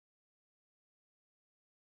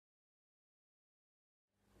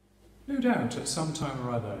No doubt at some time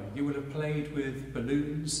or other you will have played with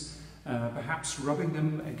balloons, perhaps rubbing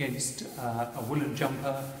them against a woolen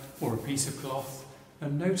jumper or a piece of cloth,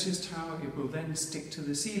 and noticed how it will then stick to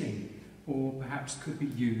the ceiling, or perhaps could be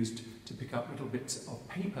used to pick up little bits of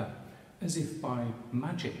paper, as if by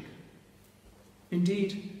magic.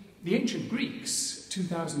 Indeed, the ancient Greeks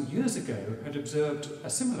 2,000 years ago had observed a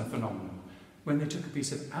similar phenomenon when they took a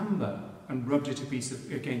piece of amber and rubbed it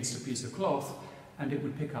against a piece of cloth, and it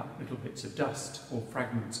would pick up little bits of dust or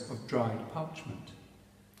fragments of dried parchment.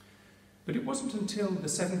 But it wasn't until the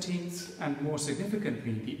 17th and more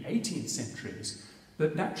significantly the 18th centuries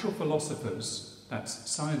that natural philosophers,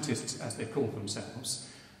 that's scientists as they call themselves,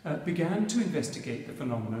 began to investigate the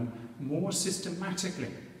phenomenon more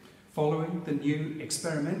systematically, following the new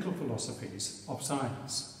experimental philosophies of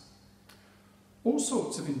science. All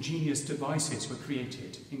sorts of ingenious devices were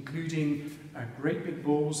created, including great big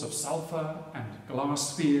balls of sulphur and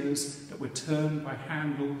glass spheres that were turned by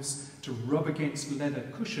handles to rub against leather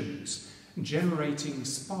cushions, generating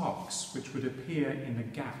sparks which would appear in the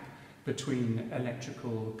gap between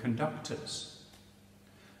electrical conductors.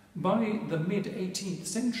 By the mid-18th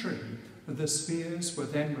century, the spheres were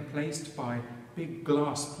then replaced by big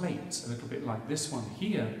glass plates, a little bit like this one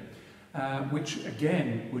here, which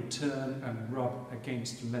again would turn and rub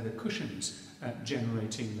against leather cushions,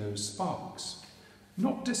 generating those sparks.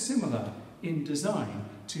 Not dissimilar in design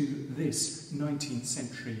to this 19th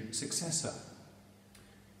century successor.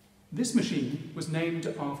 This machine was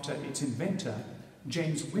named after its inventor,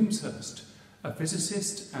 James Wimshurst, a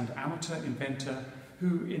physicist and amateur inventor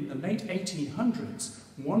who in the late 1800s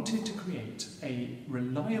wanted to create a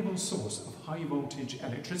reliable source of high voltage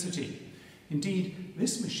electricity. Indeed,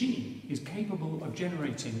 this machine is capable of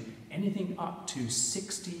generating anything up to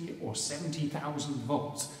 60 or 70,000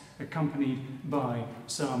 volts, accompanied by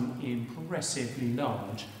some impressively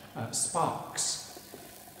large sparks.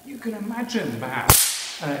 You can imagine,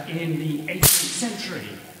 perhaps, in the 18th century,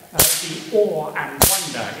 the awe and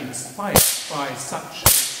wonder inspired by such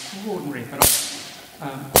extraordinary phenomena,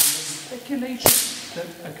 and the speculation that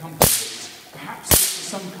accompanied it. Perhaps it was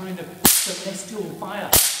some kind of celestial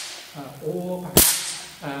fire, or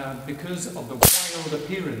perhaps because of the wild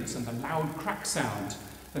appearance and the loud crack sound,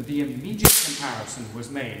 the immediate comparison was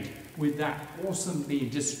made with that awesomely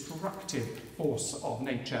destructive force of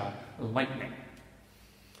nature, lightning.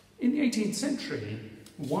 In the 18th century,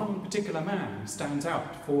 one particular man stands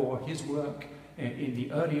out for his work in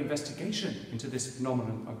the early investigation into this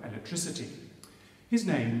phenomenon of electricity. His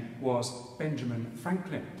name was Benjamin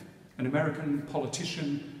Franklin, an American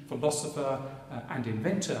politician, philosopher, and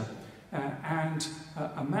inventor, and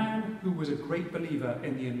a man who was a great believer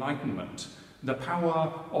in the Enlightenment, the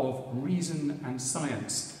power of reason and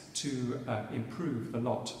science to improve the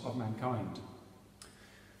lot of mankind.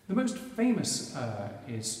 The most famous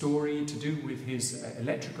story to do with his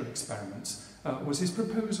electrical experiments was his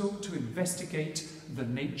proposal to investigate the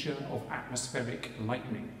nature of atmospheric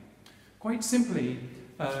lightning. Quite simply,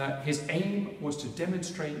 his aim was to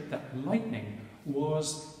demonstrate that lightning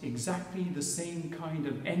was exactly the same kind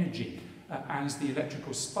of energy as the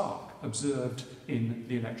electrical spark observed in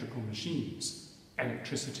the electrical machines,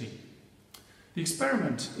 electricity. The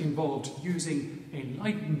experiment involved using a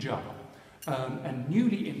Leyden jar, a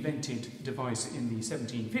newly invented device in the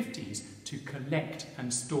 1750s to collect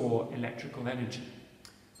and store electrical energy.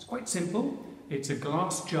 It's quite simple. It's a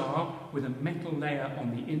glass jar with a metal layer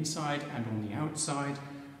on the inside and on the outside,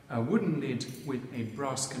 a wooden lid with a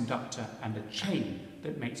brass conductor and a chain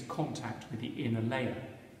that makes contact with the inner layer.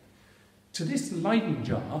 To this Leyden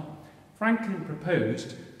jar, Franklin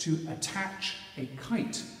proposed to attach a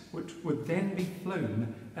kite which would then be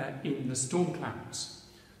flown in the storm clouds.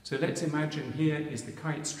 So let's imagine here is the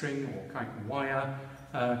kite string or kite wire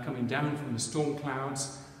coming down from the storm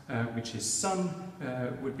clouds, which his son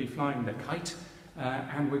would be flying the kite,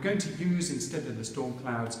 and we're going to use, instead of the storm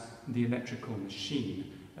clouds, the electrical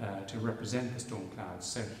machine to represent the storm clouds.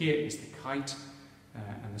 So here is the kite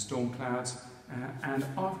and the storm clouds, and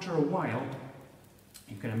after a while,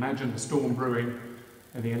 you can imagine the storm brewing,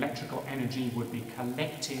 the electrical energy would be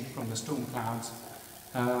collected from the storm clouds.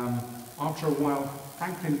 After a while,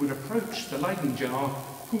 Franklin would approach the Leyden jar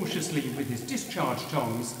cautiously with his discharge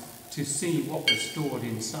tongs to see what was stored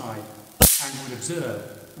inside, and would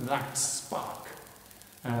observe that spark,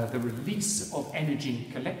 the release of energy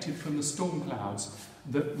collected from the storm clouds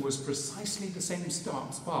that was precisely the same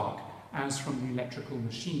spark as from the electrical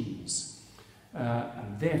machines,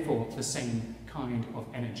 and therefore the same kind of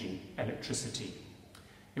energy, electricity.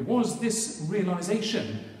 It was this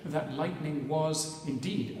realization that lightning was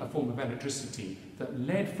indeed a form of electricity that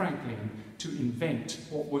led Franklin to invent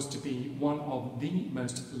what was to be one of the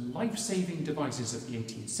most life-saving devices of the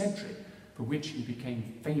 18th century, for which he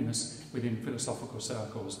became famous within philosophical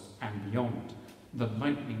circles and beyond: the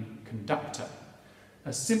lightning conductor.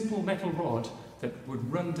 A simple metal rod that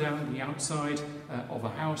would run down the outside of a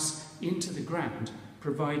house into the ground,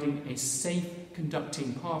 providing a safe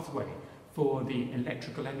conducting pathway for the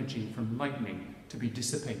electrical energy from lightning to be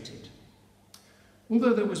dissipated.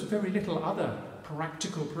 Although there was very little other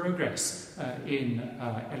practical progress in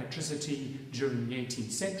electricity during the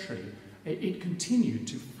 18th century, it continued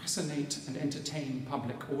to fascinate and entertain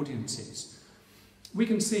public audiences. We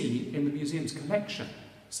can see in the museum's collection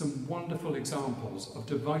some wonderful examples of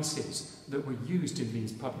devices that were used in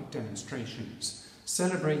these public demonstrations,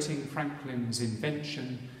 celebrating Franklin's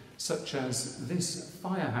invention, such as this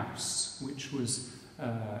firehouse, which was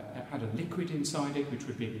had a liquid inside it which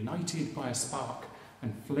would be ignited by a spark,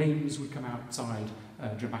 and flames would come outside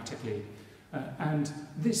dramatically. And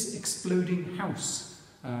this exploding house,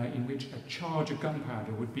 in which a charge of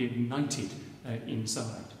gunpowder would be ignited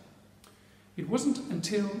inside. It wasn't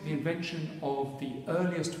until the invention of the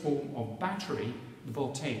earliest form of battery, the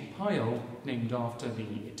voltaic pile, named after the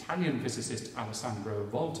Italian physicist Alessandro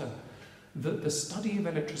Volta, that the study of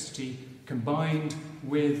electricity, combined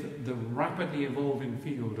with the rapidly evolving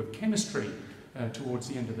field of chemistry towards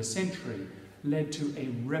the end of the century, led to a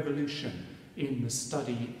revolution in the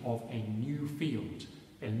study of a new field,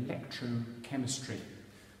 electrochemistry,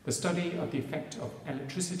 the study of the effect of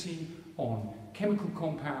electricity on chemical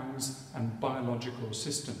compounds and biological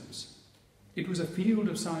systems. It was a field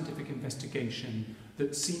of scientific investigation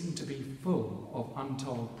that seemed to be full of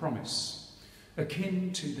untold promise,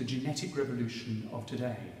 akin to the genetic revolution of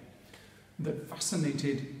today, that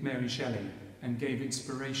fascinated Mary Shelley and gave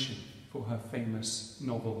inspiration for her famous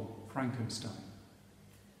novel Frankenstein.